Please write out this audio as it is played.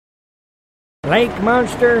Lake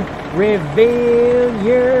Monster, reveal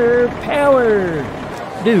your power.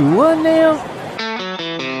 Do what now?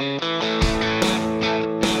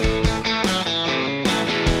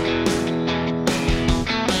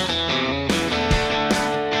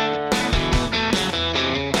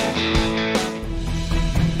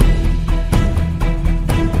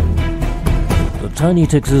 The tiny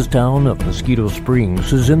Texas town of Mosquito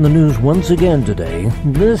Springs is in the news once again today,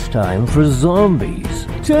 this time for zombies.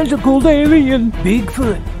 Tentacled alien.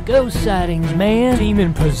 Bigfoot. Ghost sightings, man.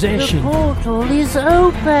 Demon possession. The portal is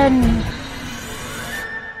open.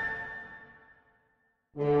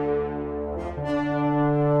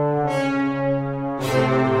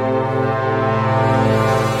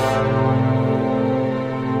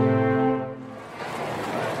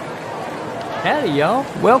 Howdy, y'all.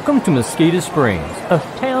 Welcome to Mosquito Springs, a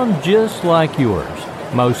town just like yours,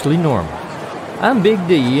 mostly normal. I'm Big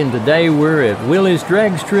D, and today we're at Willie's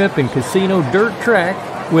Drag Strip and Casino Dirt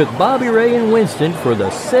Track with Bobby Ray and Winston for the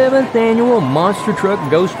 7th annual Monster Truck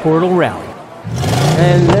Ghost Portal Rally.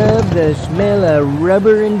 I love the smell of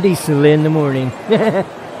rubber and diesel in the morning.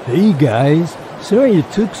 Hey guys, sorry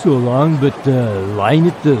it took so long, but the line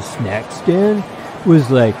at the snack stand was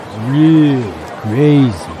like really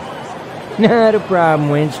crazy. Not a problem,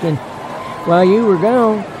 Winston. While you were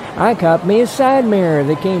gone, I caught me a side mirror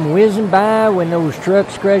that came whizzing by when those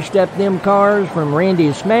trucks crushed up them cars from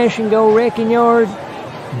Randy's Smash and Go wrecking yard.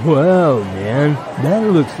 Wow, man, that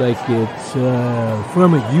looks like it's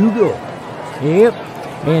from a Yugo. Yep,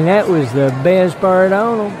 and that was the best part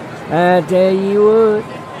on them. I tell you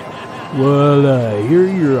what. Well, here are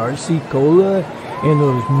your RC Cola and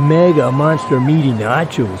those mega monster meaty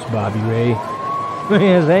nachos, Bobby Ray.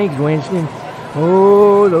 Well, thanks, Winston.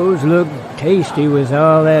 Oh, those look tasty with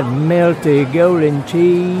all that melty golden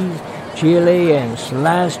cheese, chili, and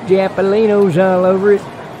sliced Japalinos all over it.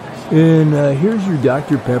 And here's your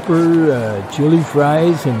Dr. Pepper, chili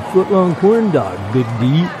fries, and footlong corn dog, Big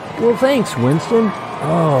D. Well, thanks, Winston.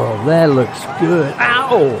 Oh, that looks good.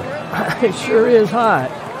 Ow! It sure is hot.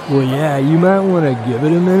 Well, yeah, you might want to give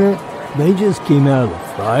it a minute. They just came out of the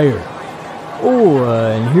fire. Oh,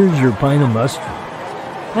 and here's your pint of mustard.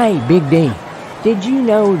 Hey, Big D, did you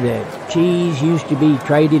know that cheese used to be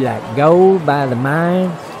traded like gold by the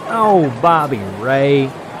mines? Oh, Bobby Ray.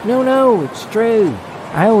 No, it's true.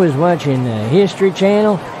 I was watching the History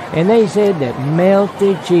Channel, and they said that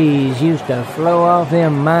melted cheese used to flow off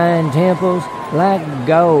them mine temples like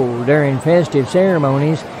gold during festive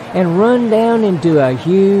ceremonies and run down into a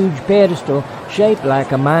huge pedestal shaped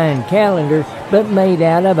like a mine calendar but made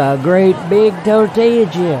out of a great big tortilla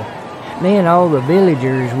chip. Then all the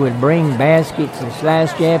villagers would bring baskets of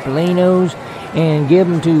sliced Japalinos and give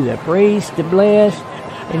them to the priest to bless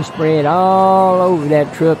and spread all over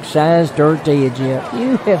that truck-sized tortilla chip.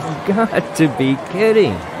 You have got to be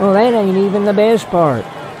kidding. Well, that ain't even the best part.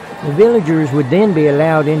 The villagers would then be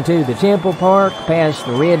allowed into the temple park past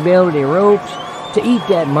the red velvety ropes to eat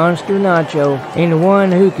that monster nacho, and the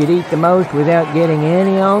one who could eat the most without getting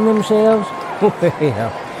any on themselves,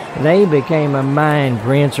 well, they became a mine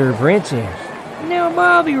prince or princess. Now,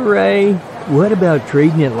 Bobby Ray, what about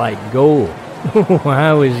trading it like gold?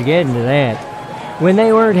 I was getting to that. When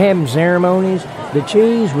they weren't having ceremonies, the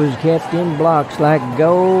cheese was kept in blocks like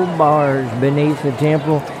gold bars beneath the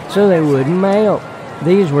temple so they wouldn't melt.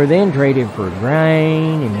 These were then traded for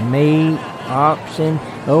grain and meat, oxen,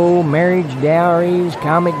 marriage dowries,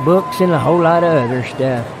 comic books, and a whole lot of other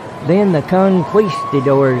stuff. Then the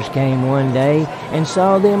conquistadors came one day and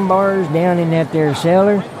saw them bars down in that there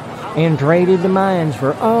cellar and traded the mines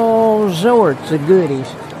for all sorts of goodies.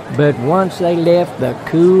 But once they left the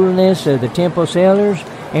coolness of the temple cellars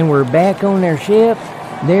and were back on their ship,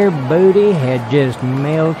 their booty had just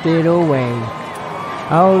melted away.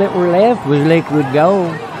 All that were left was liquid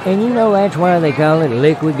gold, and you know that's why they call it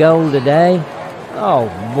liquid gold today. Oh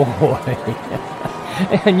boy.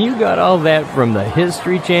 And you got all that from the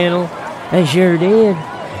History Channel? I sure did.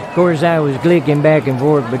 Of course, I was clicking back and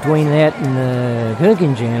forth between that and the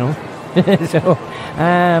Cooking Channel. So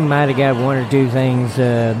I might have got one or two things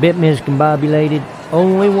a bit miscombobulated.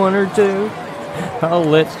 Only one or two. Oh,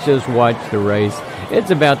 let's just watch the race. It's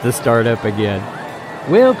about to start up again.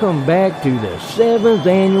 Welcome back to the 7th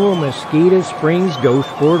annual Mosquito Springs Ghost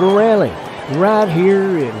Portal Rally, right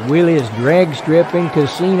here at Willie's Drag Strip and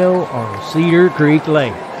Casino on Cedar Creek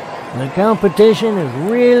Lake. The competition is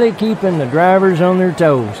really keeping the drivers on their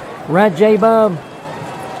toes. Right, J-Bob?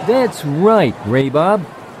 That's right, Ray Bob.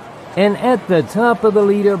 And at the top of the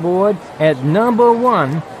leaderboard, at number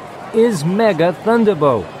 1, is Mega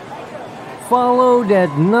Thunderbolt. Followed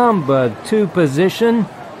at number 2 position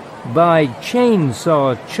by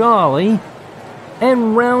Chainsaw Charlie,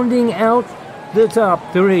 And rounding out the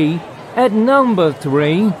top 3, at number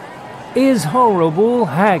 3, is Horrible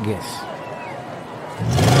Haggis.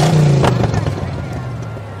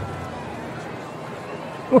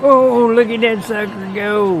 Whoa, look at that sucker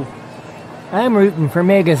go. I'm rooting for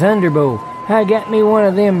Mega Thunderbolt. I got me one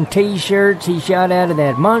of them t-shirts he shot out of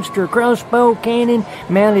that monster crossbow cannon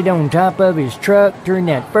mounted on top of his truck during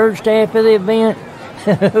that first half of the event.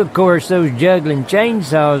 Of course, those juggling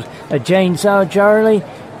chainsaws, a Chainsaw Charlie,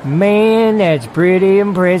 man, that's pretty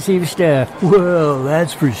impressive stuff. Well,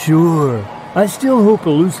 that's for sure. I still hope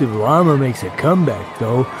Elusive Llama makes a comeback,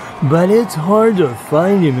 though, but it's hard to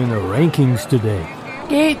find him in the rankings today.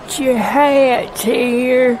 Get your hats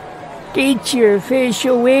here. Get your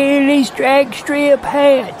official Willie's Drag Strip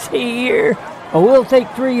hats here. Oh, we'll take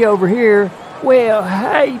 3 over here. Well,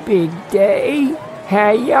 hey, Big Day.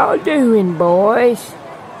 How y'all doing, boys?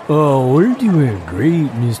 Oh, we're doing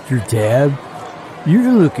great, Mr. Tab.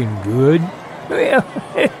 You're looking good. Well,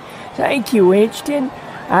 thank you, Winston.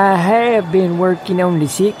 I have been working on the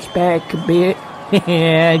six-pack a bit.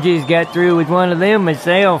 I just got through with one of them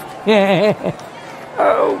myself.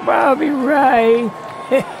 Oh, Bobby Ray.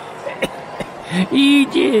 You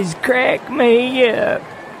just crack me up.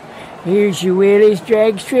 Here's your Willie's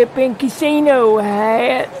Drag Strip and Casino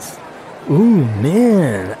hats. Ooh,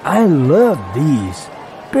 man, I love these.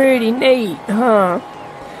 Pretty neat, huh?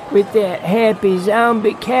 With that happy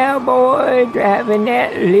zombie cowboy driving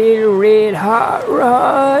that little red hot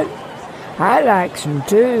rod. I like some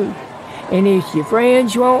too. And if your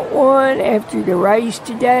friends want one after the race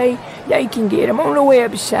today, they can get them on the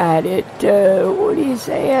website at, what is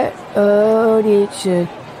that?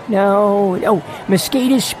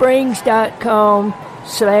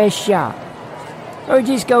 mosquitosprings.com/shop. Or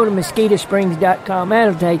just go to mosquitosprings.com,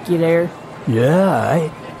 that'll take you there. Yeah,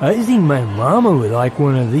 I think my mama would like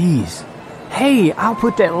one of these. Hey, I'll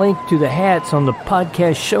put that link to the hats on the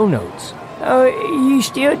podcast show notes. Oh, you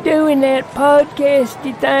still doing that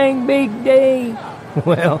podcasty thing, Big D?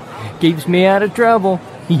 Well, keeps me out of trouble.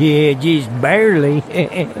 Yeah, just barely.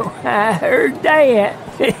 I heard that.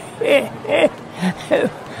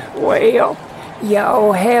 Well,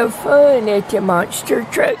 y'all have fun at the Monster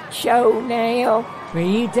Truck Show now. Well,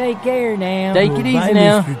 you take care now. Take it easy Bye,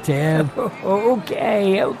 now. Mr. Tab.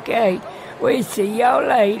 Okay. We'll see y'all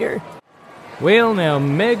later. Well, now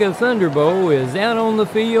Mega Thunderbolt is out on the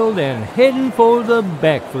field and heading for the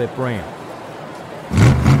backflip ramp.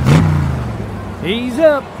 He's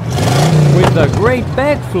up with a great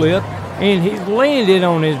backflip, and he's landed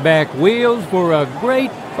on his back wheels for a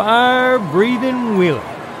great fire-breathing wheelie.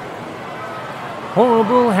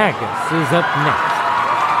 Horrible Haggis is up next,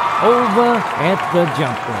 over at the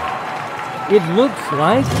jump ramp. It looks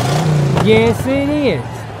like, yes it is,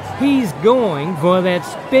 he's going for that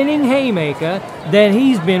spinning haymaker that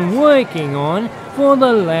he's been working on for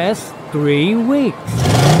the last 3 weeks.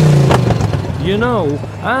 You know,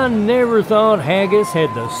 I never thought Haggis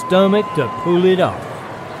had the stomach to pull it off.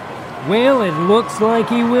 Well, it looks like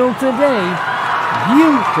he will today.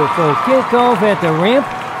 Beautiful kickoff at the ramp.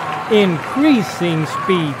 Increasing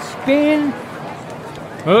speed spin.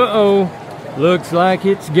 Uh-oh. Looks like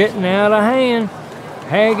it's getting out of hand.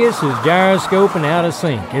 Haggis is gyroscoping out of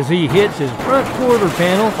sync as he hits his front quarter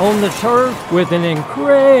panel on the turf with an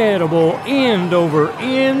incredible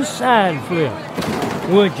end-over-end side flip.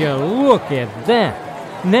 Would you look at that?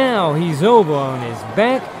 Now he's over on his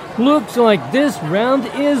back. Looks like this round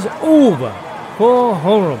is over for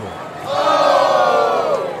Horrible.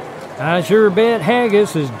 I sure bet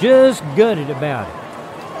Haggis is just gutted about it.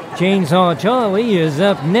 Chainsaw Charlie is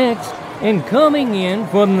up next and coming in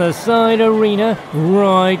from the side arena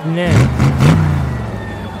right now.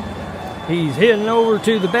 He's heading over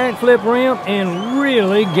to the backflip ramp and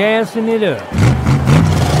really gassing it up.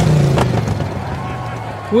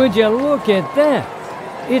 Would you look at that?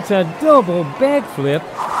 It's a double backflip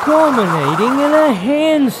culminating in a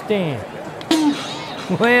handstand.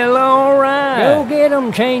 Well, all right. Go get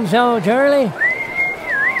 'em, Chainsaw Charlie.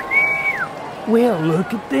 Well,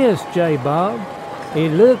 look at this, J-Bob.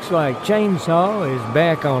 It looks like Chainsaw is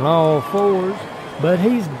back on all fours, but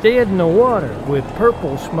he's dead in the water with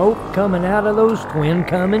purple smoke coming out of those twin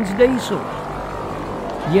Cummins diesels.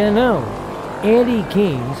 You know, Eddie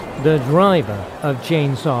Kings, the driver of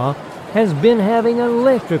Chainsaw, has been having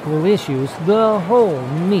electrical issues the whole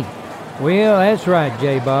meet. Well, that's right,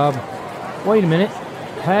 J-Bob. Wait a minute.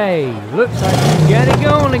 Hey, looks like he's got it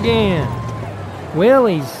going again. Well,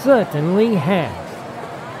 he certainly has.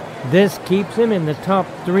 This keeps him in the top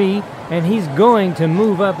 3, and he's going to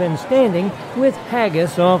move up in standing with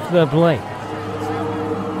Haggis off the plate.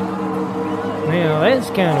 Now,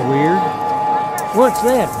 that's kind of weird. What's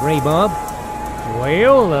that, Ray Bob?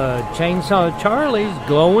 Well, Chainsaw Charlie's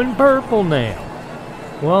glowing purple now.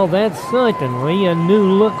 Well, that's certainly a new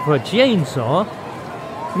look for Chainsaw.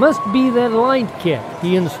 Must be that light kit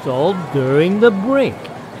he installed during the break.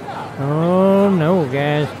 Oh, no,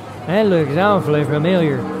 guys. That looks awfully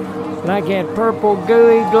familiar. Like that purple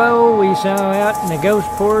gooey glow we saw out in the ghost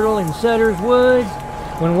portal in Sutter's Woods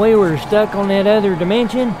when we were stuck on that other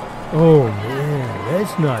dimension. Oh man,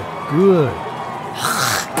 that's not good.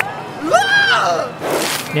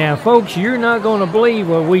 Now, folks, you're not going to believe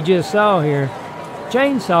what we just saw here.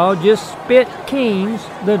 Chainsaw just spit Keynes,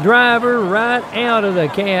 the driver, right out of the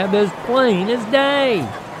cab as plain as day.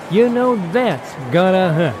 You know that's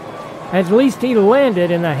gotta hurt. At least he landed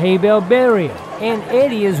in the hay bale burial. And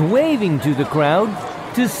Eddie is waving to the crowd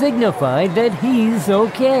to signify that he's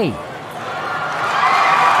okay.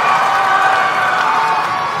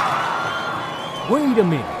 Wait a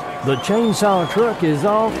minute. The chainsaw truck is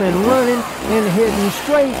off and running and heading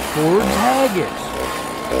straight towards Haggis.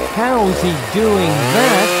 How's he doing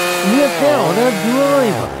that without a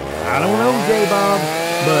driver? I don't know, J-Bob,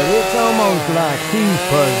 but it's almost like he's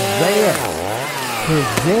possessed.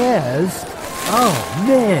 Possessed? Oh,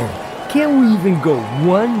 man. Can't we even go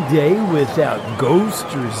one day without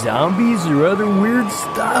ghosts or zombies or other weird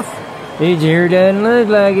stuff? It sure doesn't look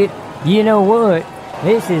like it. You know what?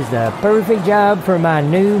 This is the perfect job for my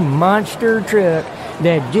new monster truck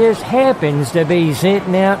that just happens to be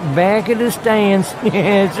sitting out back of the stands.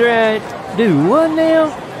 That's right. Do what now?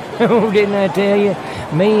 Oh, didn't I tell you?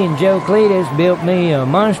 Me and Joe Cletus built me a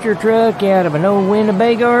monster truck out of an old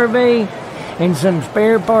Winnebago RV and some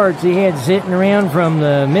spare parts he had sitting around from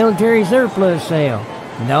the military surplus sale.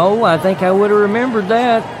 No, I think I would have remembered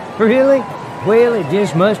that. Really? Well, it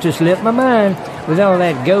just must have slipped my mind with all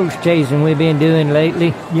that ghost chasing we've been doing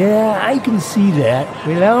lately. Yeah, I can see that.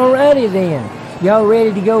 Well, alrighty then. Y'all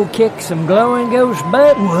ready to go kick some glowing ghost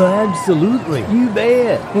butt? Well, absolutely. You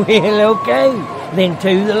bet. Well, okay. Then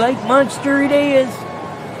to the lake monster it is.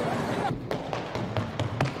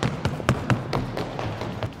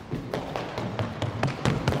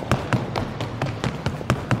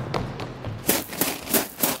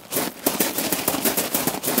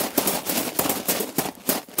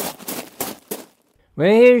 Well,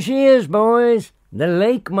 here she is, boys. The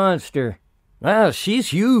lake monster. Wow, she's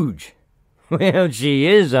huge. Well, she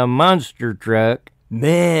is a monster truck.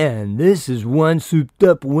 Man, this is one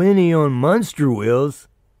souped-up Winnie on monster wheels.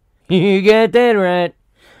 You got that right.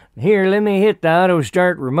 Here, let me hit the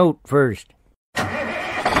auto-start remote first.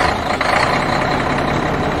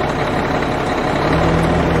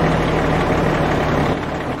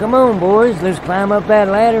 Come on, boys. Let's climb up that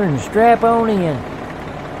ladder and strap on in.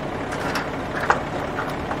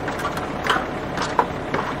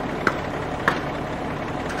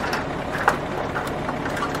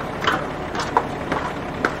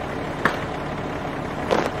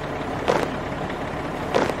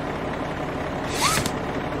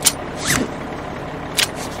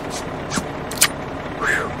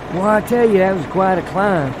 Well, I tell you, that was quite a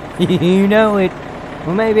climb. You know it.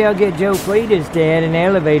 Well, maybe I'll get Joe Cletus to add an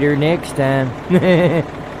elevator next time. Hey,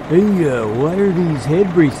 what are these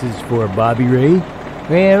head braces for, Bobby Ray?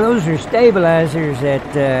 Well, those are stabilizers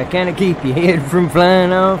that kind of keep your head from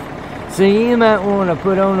flying off. So you might want to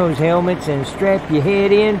put on those helmets and strap your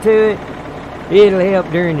head into it. It'll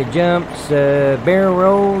help during the jumps, barrel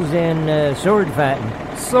rolls, and sword fighting.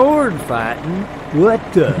 Sword fighting? What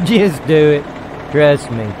the? Just do it.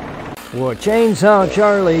 Trust me. Well, Chainsaw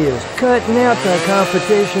Charlie is cutting out the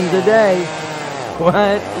competition today.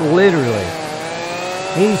 Quite literally.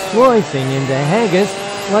 He's slicing into haggis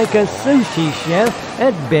like a sushi chef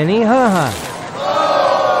at Benihana.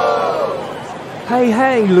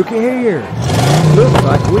 Hey, looky here. Looks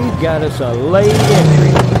like we've got us a late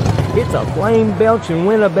entry. It's a flame-belching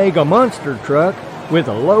Winnebago monster truck with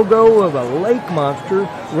a logo of a lake monster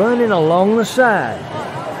running along the side.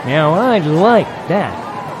 Now, I'd like that.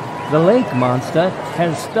 The lake monster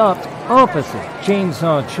has stopped opposite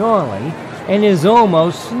Chainsaw Charlie and is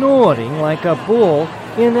almost snorting like a bull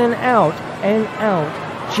in an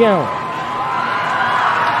out-and-out challenge.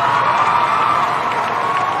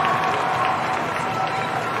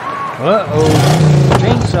 Uh-oh.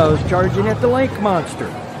 Chainsaw's charging at the lake monster,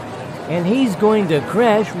 and he's going to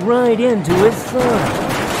crash right into his son.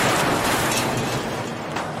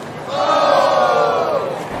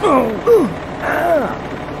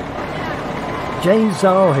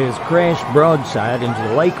 Chainsaw has crashed broadside into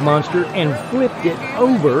the lake monster and flipped it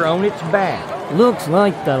over on its back. Looks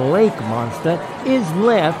like the lake monster is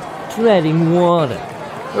left treading water.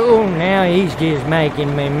 Oh, now he's just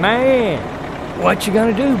making me mad. What you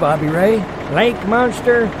gonna do, Bobby Ray? Lake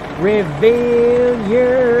Monster, reveal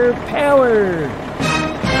your power!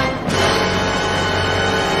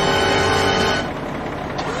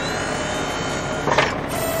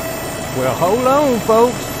 Well, hold on,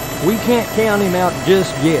 folks. We can't count him out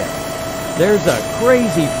just yet. There's a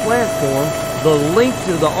crazy platform, the length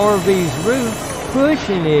of the RV's roof,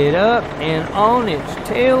 pushing it up and on its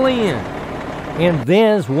tail end. And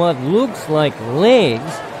there's what looks like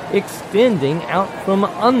legs extending out from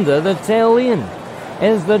under the tail end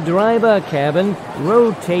as the driver cabin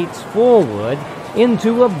rotates forward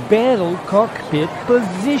into a battle cockpit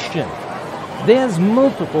position. There's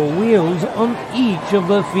multiple wheels on each of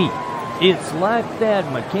the feet. It's like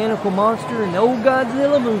that mechanical monster in old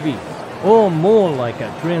Godzilla movies, or more like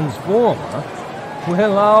a Transformer.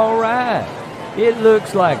 Well, alright. It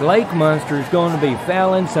looks like Lake Monster's going to be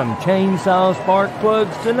fouling some chainsaw spark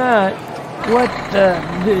plugs tonight. What,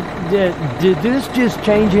 did this just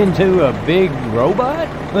change into a big robot?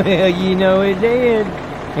 Well, you know it did.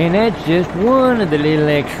 And that's just one of the little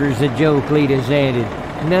extras that Joe Cletus added.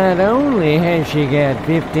 Not only has she got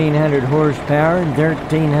 1,500 horsepower and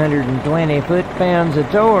 1,320 foot-pounds of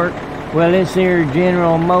torque, well, this here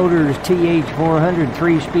General Motors TH400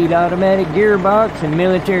 3-speed automatic gearbox and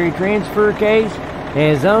military transfer case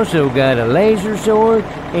has also got a laser sword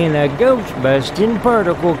and a ghost-busting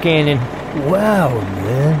particle cannon. Wow,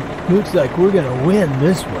 man. Looks like we're gonna win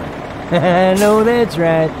this one. I know that's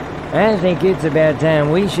right. I think it's about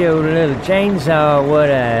time we showed a little chainsaw what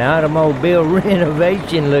an automobile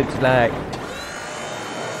renovation looks like.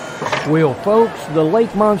 Well, folks, the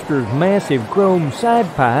Lake Monster's massive chrome side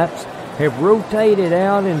pipes have rotated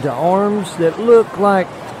out into arms that look like...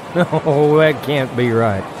 Oh, that can't be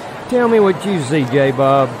right. Tell me what you see,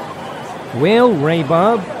 J-Bob. Well,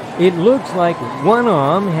 Ray-Bob, it looks like one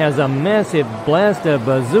arm has a massive blaster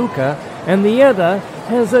bazooka and the other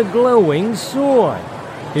has a glowing sword.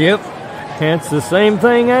 Yep, that's the same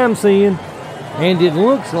thing I'm seeing. And it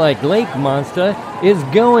looks like Lake Monster is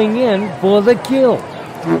going in for the kill.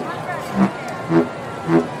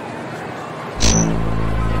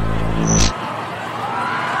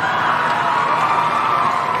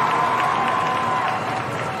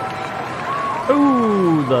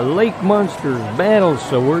 Ooh, the Lake Monster's battle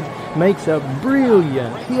sword makes a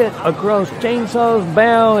brilliant hit across Chainsaw's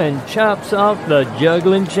bow and chops off the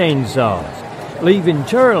juggling chainsaws, leaving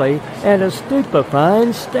Charlie at a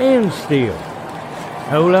stupefying standstill.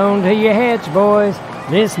 Hold on to your hats, boys.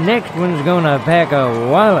 This next one's gonna pack a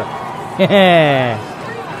wallop.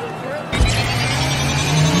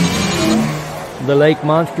 The Lake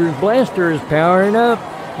Monster's blaster is powering up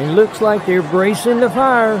and looks like they're bracing to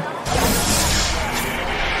fire.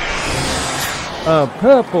 A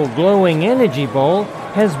purple glowing energy ball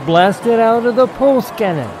has blasted out of the pulse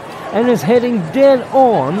cannon and is heading dead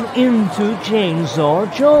on into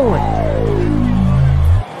Chainsaw Charlie.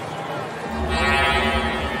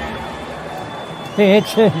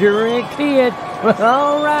 It's a direct hit.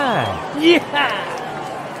 All right.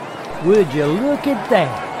 Yeah! Would you look at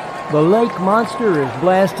that? The Lake Monster has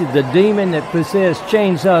blasted the demon that possessed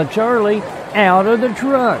Chainsaw Charlie out of the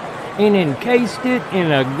truck and encased it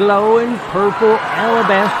in a glowing purple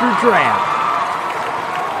alabaster trap.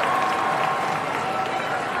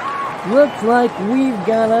 Looks like we've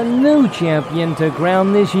got a new champion to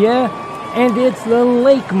crown this year, and it's the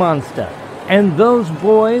Lake Monster and those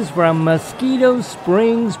boys from Mosquito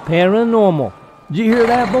Springs Paranormal. Did you hear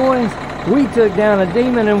that, boys? We took down a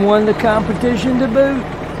demon and won the competition to boot.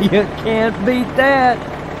 You can't beat that.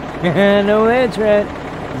 I know that's right.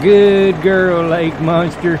 Good girl, Lake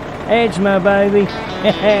Monster. That's my baby.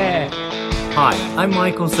 Hi, I'm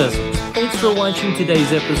Michael Sessoms. Thanks for watching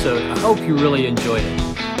today's episode. I hope you really enjoyed it.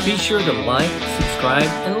 Be sure to like, subscribe,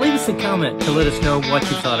 and leave us a comment to let us know what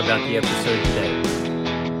you thought about the episode today.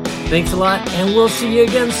 Thanks a lot, and we'll see you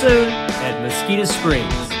again soon at Mosquito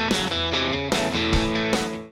Springs.